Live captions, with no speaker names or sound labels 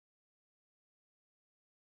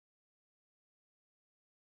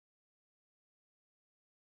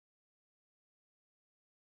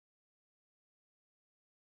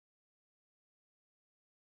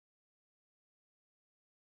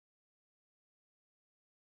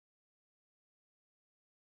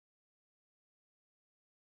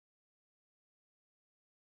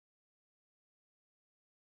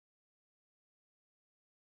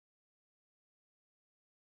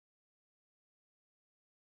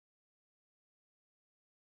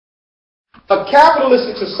A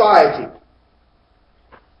capitalistic society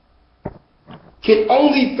can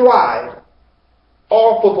only thrive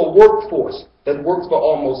off of a workforce that works for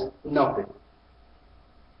almost nothing.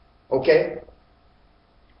 Okay?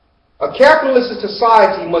 A capitalistic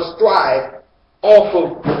society must thrive off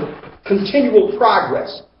of continual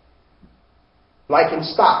progress. Like in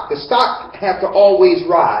stock. The stock have to always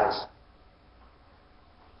rise.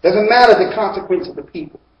 Doesn't matter the consequence of the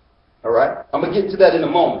people. Alright? I'm going to get into that in a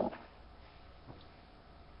moment.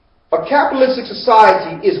 A capitalistic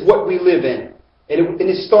society is what we live in. And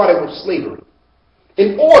it started with slavery.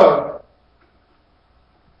 In order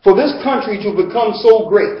for this country to become so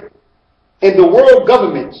great, and the world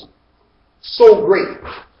governments so great,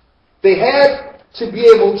 they had to be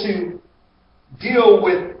able to deal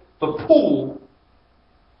with the pool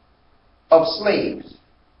of slaves.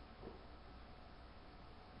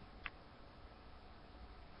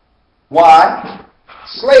 Why?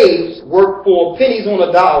 Slaves work for pennies on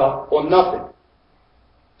a dollar or nothing,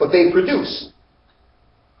 but they produce.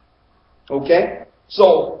 Okay?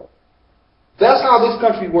 So, that's how this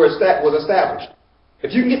country was established.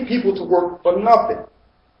 If you can get people to work for nothing,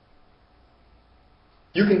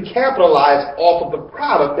 you can capitalize off of the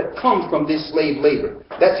product that comes from this slave labor.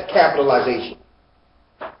 That's capitalization.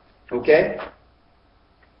 Okay?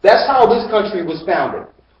 That's how this country was founded.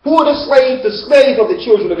 Who are the slaves? The slaves of the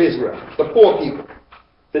children of Israel. The poor people.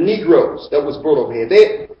 The Negroes that was brought over here.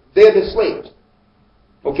 They're the slaves.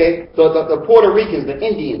 Okay? The Puerto Ricans, the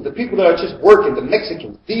Indians, the people that are just working, the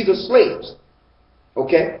Mexicans. These are slaves.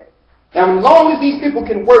 Okay? Now, as long as these people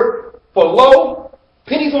can work for low,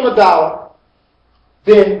 pennies on a dollar,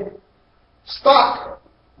 then stock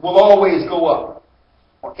will always go up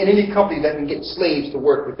in any company that can get slaves to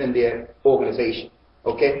work within their organization.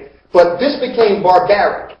 Okay? But this became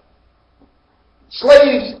barbaric.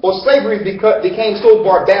 Slaves or slavery became so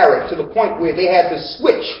barbaric to the point where they had to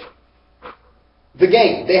switch the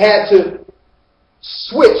game. They had to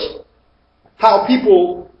switch how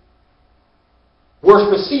people were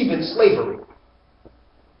perceiving slavery.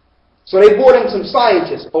 So they brought in some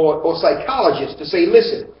scientists or psychologists to say,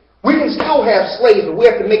 listen, we can still have slaves, but we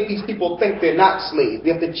have to make these people think they're not slaves. We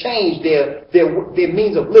have to change their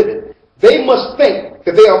means of living. They must think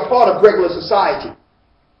that they are part of regular society.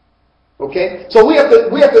 Okay? So we have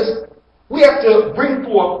to bring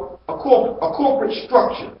forth a corporate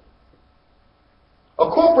structure. A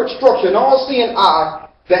corporate structure, an all-seeing eye,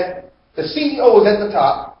 that the CEO is at the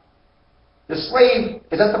top, the slave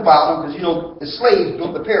is at the bottom, because, you know, the slaves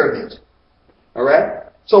built the pyramids. Alright?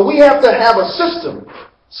 So we have to have a system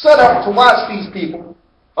set up to watch these people,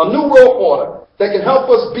 a new world order that can help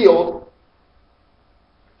us build,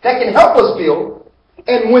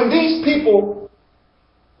 and when these people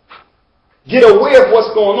get aware of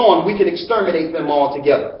what's going on, we can exterminate them all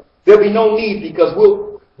together. There'll be no need, because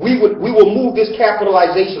we will move this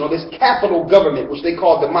capitalization or this capital government, which they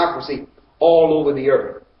call democracy, all over the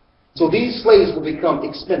earth. So these slaves will become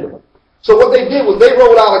expendable. So what they did was they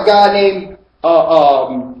rolled out a guy named,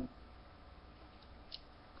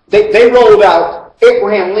 they rolled out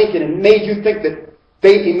Abraham Lincoln and made you think that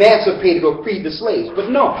they emancipated or freed the slaves. But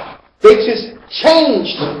no, they just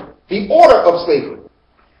changed the order of slavery.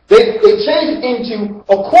 They changed it into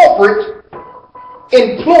a corporate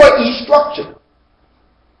employee structure.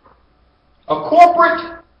 A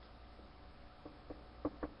corporate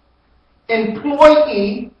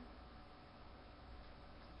employee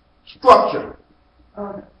structure.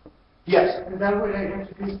 Yes. Is that where they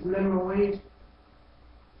introduced the minimum wage?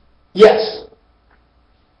 Yes.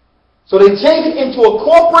 So they changed it into a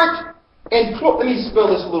corporate let me spell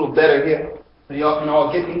this a little better here, so y'all can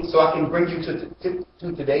all get me, so I can bring you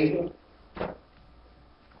to today here.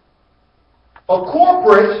 A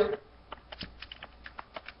corporate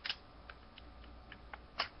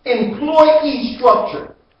employee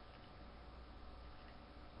structure.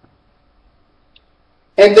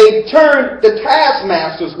 And they turned the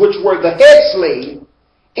taskmasters, which were the head slave,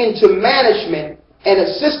 into management and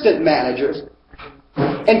assistant managers,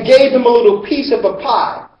 and gave them a little piece of a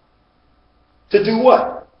pie. To do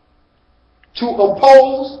what? To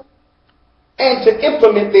oppose and to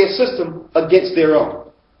implement their system against their own.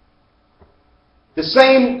 The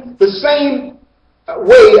same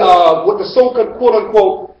way with the so-called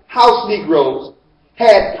quote-unquote house Negroes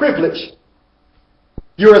had privilege.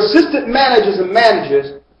 Your assistant managers and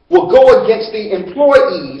managers will go against the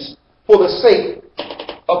employees for the sake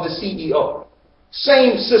of the CEO.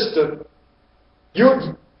 Same system.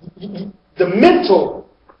 You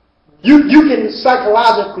can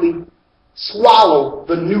psychologically swallow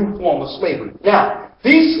the new form of slavery. Now,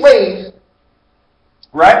 these slaves,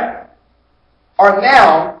 right, are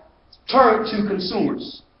now turned to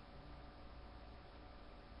consumers.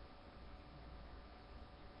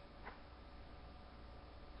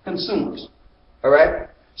 Consumers. All right?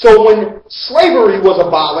 So when slavery was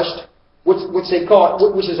abolished, which they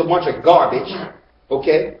call, which is a bunch of garbage,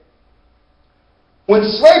 okay? When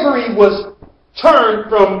slavery was turned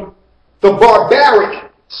from the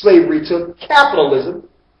barbaric slavery to capitalism,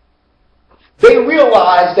 they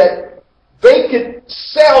realized that they could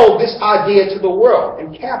sell this idea to the world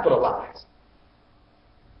and capitalize.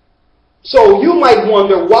 So you might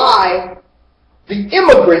wonder why the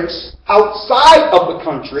immigrants outside of the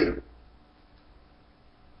country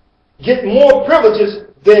get more privileges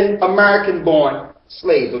than American-born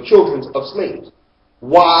slaves or children of slaves.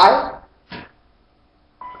 Why?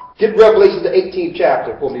 Get Revelation the 18th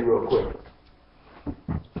chapter for me real quick.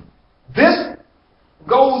 This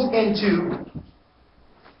goes into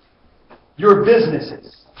your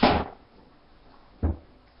businesses,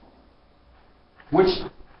 which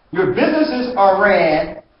your businesses are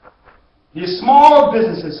ran, your smaller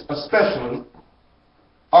businesses especially,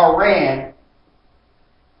 are ran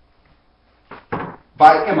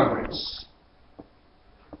by immigrants.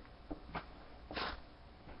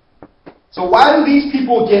 So why do these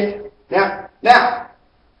people get... Now,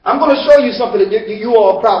 I'm going to show you something that you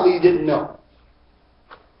all probably didn't know.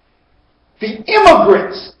 The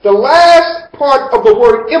immigrants, the last part of the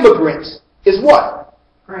word immigrants is what?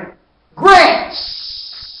 Grant.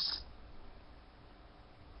 Grants.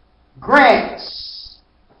 Grants.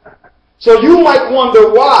 So you might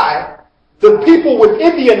wonder why the people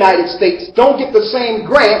within the United States don't get the same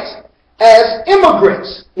grants as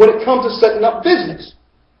immigrants when it comes to setting up business.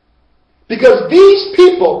 Because these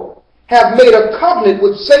people have made a covenant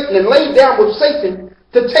with Satan and laid down with Satan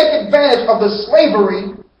to take advantage of the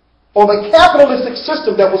slavery or the capitalistic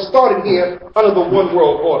system that was started here under the one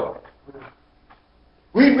world order.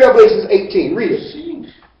 Read Revelation 18. Read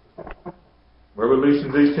it.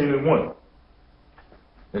 Revelations 18:1.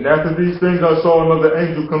 And after these things I saw another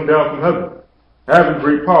angel come down from heaven, having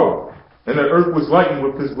great power, and the earth was lightened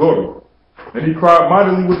with his glory. And he cried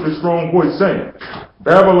mightily with a strong voice, saying,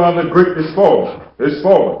 Babylon the great is fallen,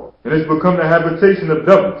 and is become the habitation of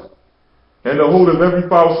devils, and the hold of every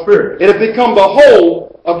foul spirit. It has become the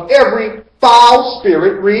hold of every foul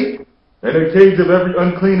spirit, read. And a cage of every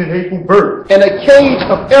unclean and hateful bird. And a cage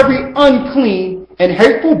of every unclean and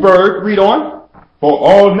hateful bird, read on. For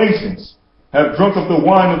all nations have drunk of the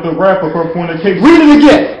wine of the wrath of her fornication. Read it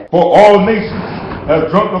again. For all nations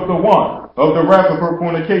have drunk of the wine of the wrath of her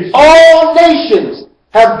fornication. All nations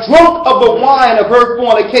have drunk of the wine of her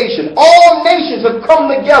fornication. All nations have come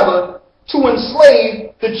together to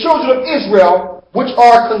enslave the children of Israel, which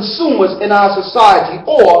are consumers in our society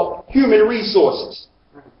or human resources.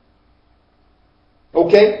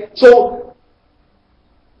 Okay? So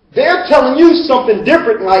they're telling you something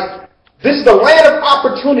different, like this is the land of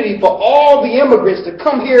opportunity for all the immigrants to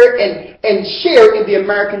come here and share in the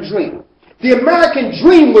American dream. The American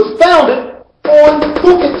dream was founded on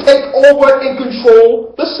who can take over and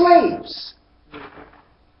control the slaves.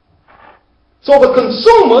 So the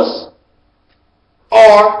consumers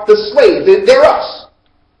are the slaves. They're us.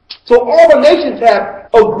 So all the nations have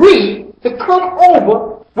agreed to come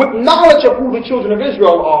over with knowledge of who the children of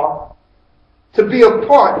Israel are to be a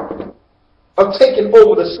part of taking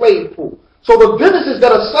over the slave pool. So the businesses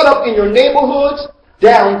that are set up in your neighborhoods,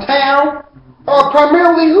 downtown, are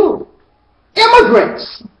primarily who?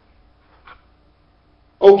 Immigrants.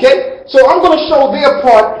 Okay? So I'm going to show their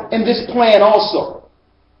part in this plan also.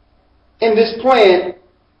 In this plan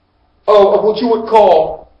of what you would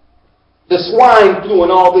call the swine flu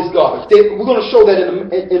and all this garbage. We're going to show that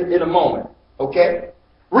in a moment. Okay?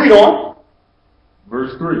 Read on.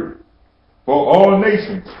 Verse 3. For all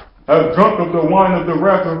nations have drunk of the wine of the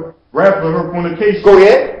wrath of her fornication. Go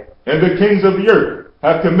ahead. And the kings of the earth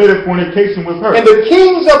have committed fornication with her. And the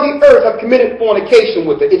kings of the earth have committed fornication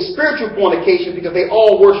with her. It's spiritual fornication because they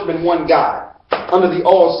all worship in one God under the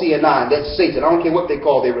all-seeing eye. That's Satan. I don't care what they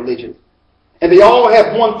call their religion. And they all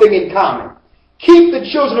have one thing in common. Keep the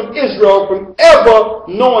children of Israel from ever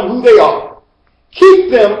knowing who they are.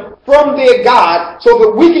 Keep them from their God so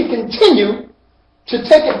that we can continue to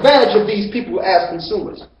take advantage of these people as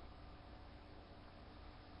consumers.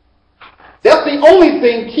 That's the only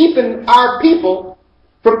thing keeping our people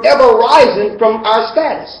from ever rising from our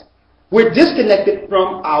status. We're disconnected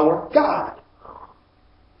from our God.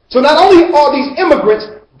 So not only are these immigrants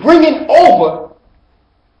bringing over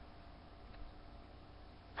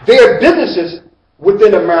their businesses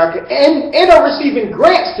within America and are receiving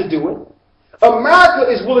grants to do it,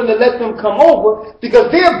 America is willing to let them come over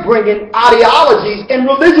because they're bringing ideologies and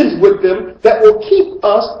religions with them that will keep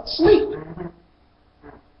us asleep.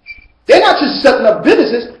 They're not just setting up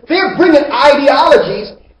businesses, they're bringing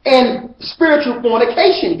ideologies and spiritual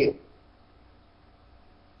fornication here.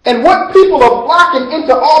 And what people are flocking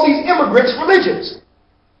into all these immigrants' religions,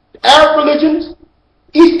 Arab religions,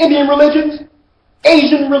 East Indian religions,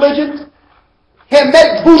 Asian religions,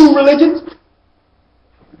 Hamitic voodoo religions,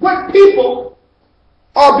 what people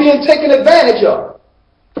are being taken advantage of?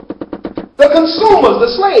 The consumers,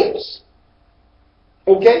 the slaves.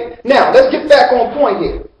 Okay? Now, let's get back on point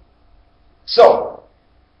here. So,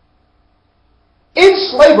 in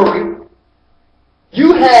slavery,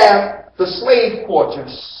 you have the slave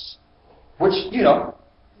quarters, which, you know,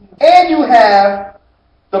 and you have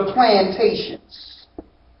the plantations.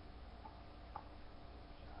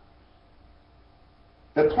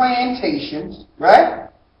 The plantations, right?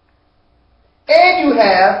 And you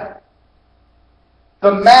have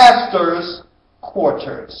the master's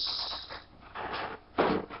quarters.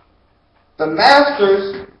 The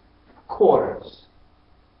master's quarters.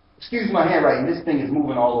 Excuse my handwriting, this thing is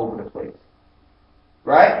moving all over the place.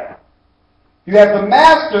 Right? You have the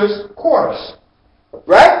master's quarters.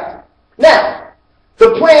 Right? Now,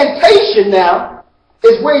 the plantation now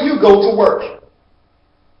is where you go to work.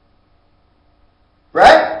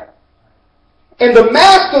 Right? In the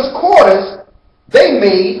master's quarters, they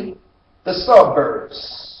made the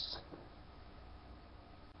suburbs.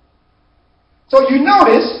 So you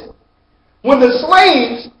notice, when the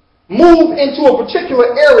slaves move into a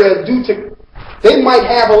particular area due to, they might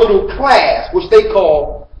have a little class, which they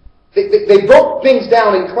call, they broke things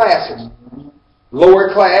down in classes.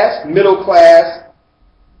 Lower class, middle class,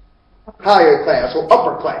 higher class, or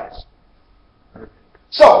upper class.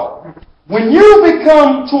 So, when you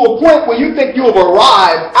become to a point where you think you have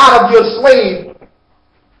arrived out of your slave,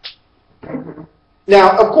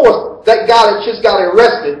 now, of course, that guy that just got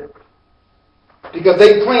arrested because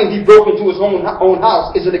they claimed he broke into his own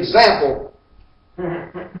house is an example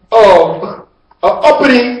of an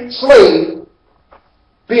uppity slave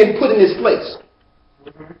being put in his place.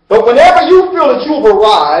 But whenever you feel that you've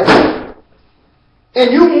arrived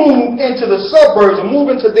and you move into the suburbs and move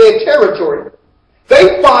into their territory,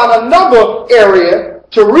 they find another area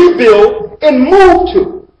to rebuild and move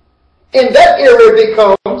to. And that area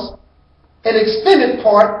becomes an extended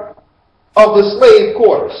part of the slave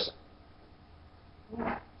quarters.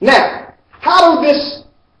 Now, how does this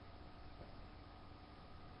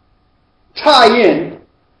tie in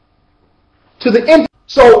to the end?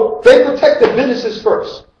 So they protect the businesses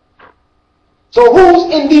first. So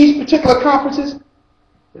who's in these particular conferences?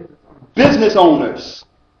 Business owners.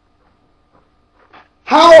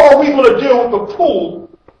 How are we going to deal with the pool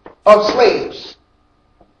of slaves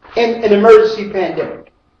in an emergency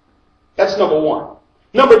pandemic? That's number one.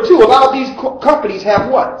 Number two, a lot of these companies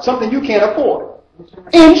have what? Something you can't afford.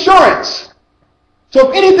 Insurance. So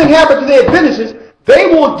if anything happens to their businesses, they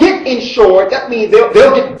will get insured. That means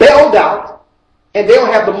they'll get bailed out, and they'll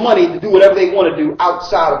have the money to do whatever they want to do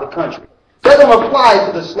outside of the country. That doesn't apply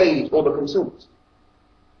to the slaves or the consumers.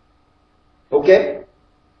 Okay?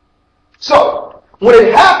 So, when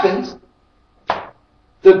it happens,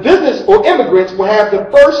 the business or immigrants will have the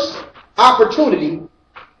first opportunity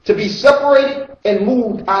to be separated and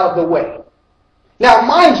moved out of the way. Now,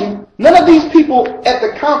 mind you, none of these people at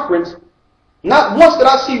the conference, not once did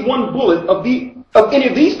I see one bullet of any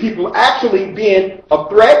of these people actually being a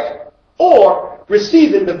threat or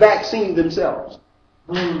receiving the vaccine themselves.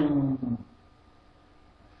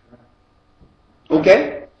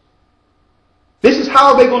 Okay? This is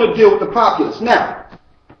how they're going to deal with the populace. Now,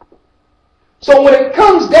 so when it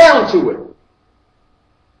comes down to it,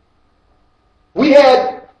 we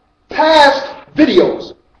had past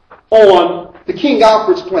videos on the King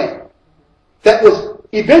Alfred's plan that was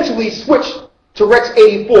eventually switched to Rex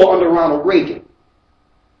 84 under Ronald Reagan.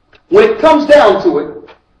 When it comes down to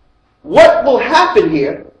it, what will happen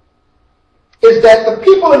here is that the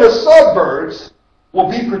people in the suburbs will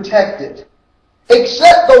be protected,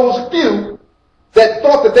 except those few that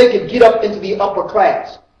thought that they could get up into the upper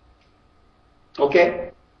class.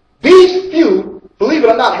 Okay? These few, believe it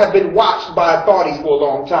or not, have been watched by authorities for a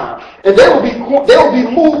long time. And they will be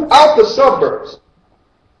moved out the suburbs,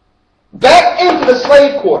 back into the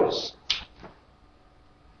slave quarters.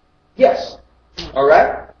 Yes. All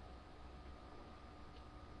right?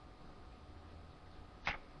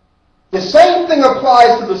 The same thing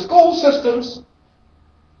applies to the school systems,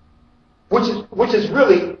 which is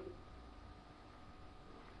really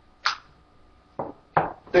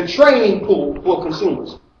the training pool for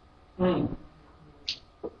consumers.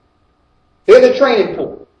 They're the training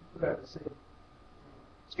pool.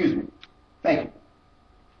 Excuse me. Thank you.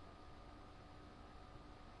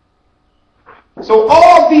 So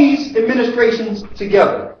all these administrations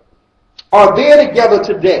together are there together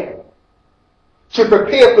today to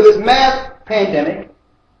prepare for this mass pandemic.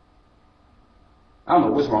 I don't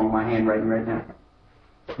know what's wrong with my handwriting right now.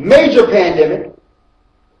 Major pandemic.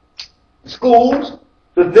 Schools,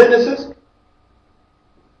 the businesses,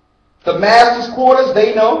 the master's quarters,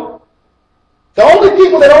 they know. The only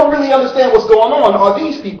people that don't really understand what's going on are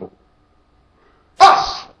these people.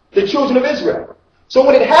 Us, the children of Israel. So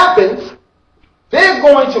when it happens, they're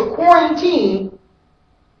going to quarantine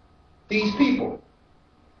these people.